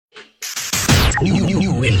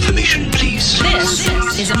New information, please. This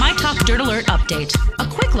is a My Talk Dirt Alert update. A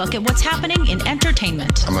quick look at what's happening in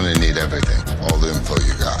entertainment. I'm going to need everything, all the info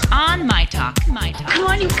you got. On My Talk. Come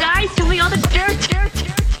on, you guys, tell me all the dirt.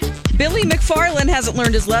 Billy McFarland hasn't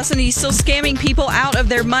learned his lesson. He's still scamming people out of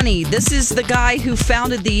their money. This is the guy who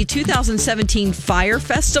founded the 2017 Fyre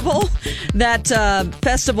Festival, that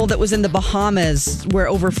festival that was in the Bahamas where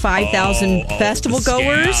over 5,000 festival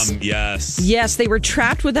goers. Yes, they were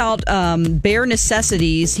trapped without bare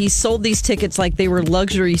necessities. He sold these tickets like they were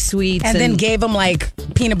luxury suites. And then gave them like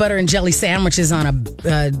peanut butter and jelly sandwiches on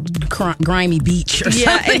a grimy beach or something.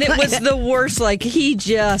 Yeah, and it was the worst. Like, he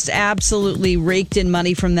just absolutely raked in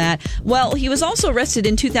money from that. Well, he was also arrested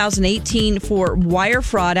in 2018 for wire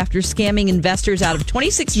fraud after scamming investors out of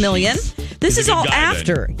 $26 million. This is all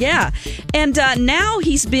after. Yeah. And now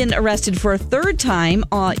he's been arrested for a third time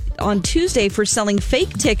on Tuesday for selling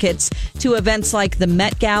fake tickets to events like the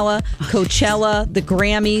Met Gala, Coachella, the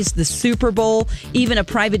Grammys, the Super Bowl, even a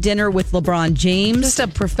private dinner with LeBron James. Just a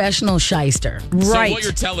professional shyster. Right. So what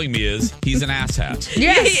you're telling me is he's an asshat.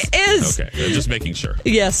 Yes. He is. Okay, just making sure.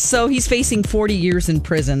 Yes, so he's facing 40 years in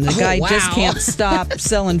prison. The guy just can't stop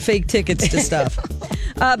selling fake tickets to stuff.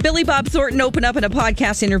 Billy Bob Thornton opened up in a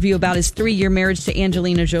podcast interview about his 3-year marriage to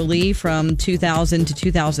Angelina Jolie from 2000 to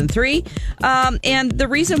 2003. And the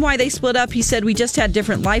reason why they split up, he said, we just had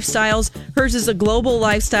different lifestyles. Hers is a global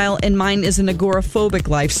lifestyle and mine is an agoraphobic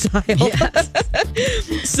lifestyle.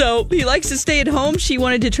 Yes. So he likes to stay at home. She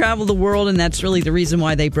wanted to travel the world, and that's really the reason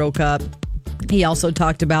why they broke up. He also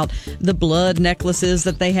talked about the blood necklaces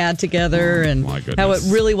that they had together and how it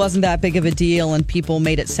really wasn't that big of a deal, and people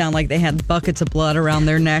made it sound like they had buckets of blood around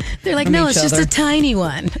their neck. They're like, no, it's just a tiny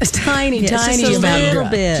one. A tiny just a little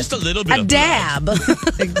bit. Just a little bit. A dab.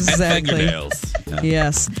 Exactly.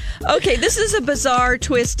 Yes. Okay, this is a bizarre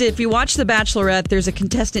twist. If you watch The Bachelorette, there's a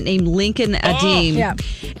contestant named Lincoln Adim. Yeah.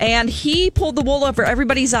 And he pulled the wool over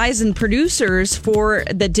everybody's eyes and producers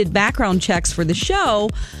that did background checks for the show.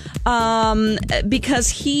 Because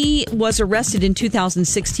he was arrested in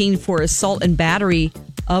 2016 for assault and battery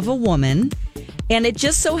of a woman. And it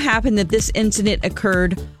just so happened that this incident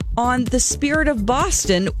occurred on the Spirit of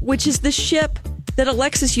Boston, which is the ship that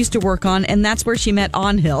Alexis used to work on, and that's where she met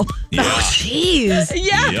Angel. Yeah. Oh, jeez.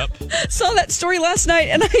 Yeah. Yep. Saw that story last night,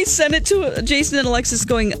 and I sent it to Jason and Alexis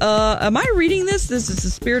going, am I reading this? This is the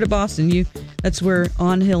Spirit of Boston. That's where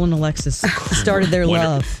Angel and Alexis started their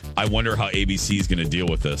love. I wonder how ABC is going to deal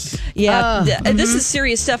with this. Yeah, this is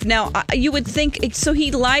serious stuff. Now, you would think, so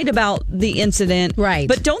he lied about the incident. Right.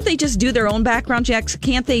 But don't they just do their own background checks?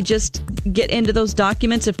 Can't they just get into those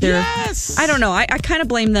documents if they're... Yes! I don't know. I kind of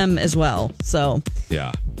blame them as well. So...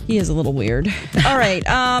 Yeah. He is a little weird. All right.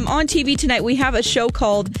 On TV tonight, we have a show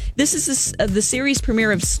called... This is the series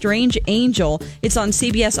premiere of Strange Angel. It's on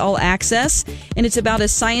CBS All Access, and it's about a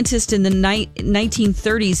scientist in the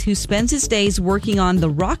 1930s who spends his days working on the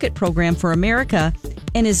rocket program for America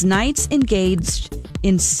and his nights engaged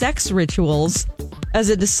in sex rituals as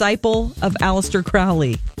a disciple of Aleister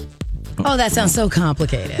Crowley. Oh, that sounds so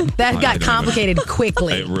complicated. That got complicated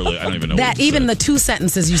quickly. I don't even know that. Even the 2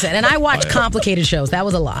 sentences you said, and I watch complicated shows. That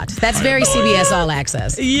was a lot. That's very CBS All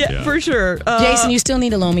Access. Yeah, for sure. Jason, you still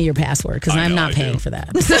need to loan me your password because I'm not paying for that.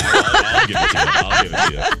 I'll give it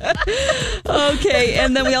to you. Okay,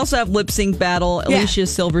 and then we also have Lip Sync Battle. Alicia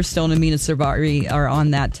Silverstone and Mina Sarvari are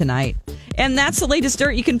on that tonight. And that's the latest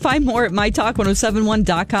dirt. You can find more at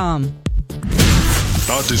mytalk1071.com.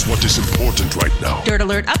 That is what is important right now. Dirt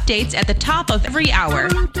Alert updates at the top of every hour.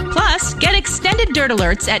 Plus, get extended Dirt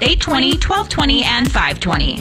Alerts at 8:20, 12:20, and 5:20.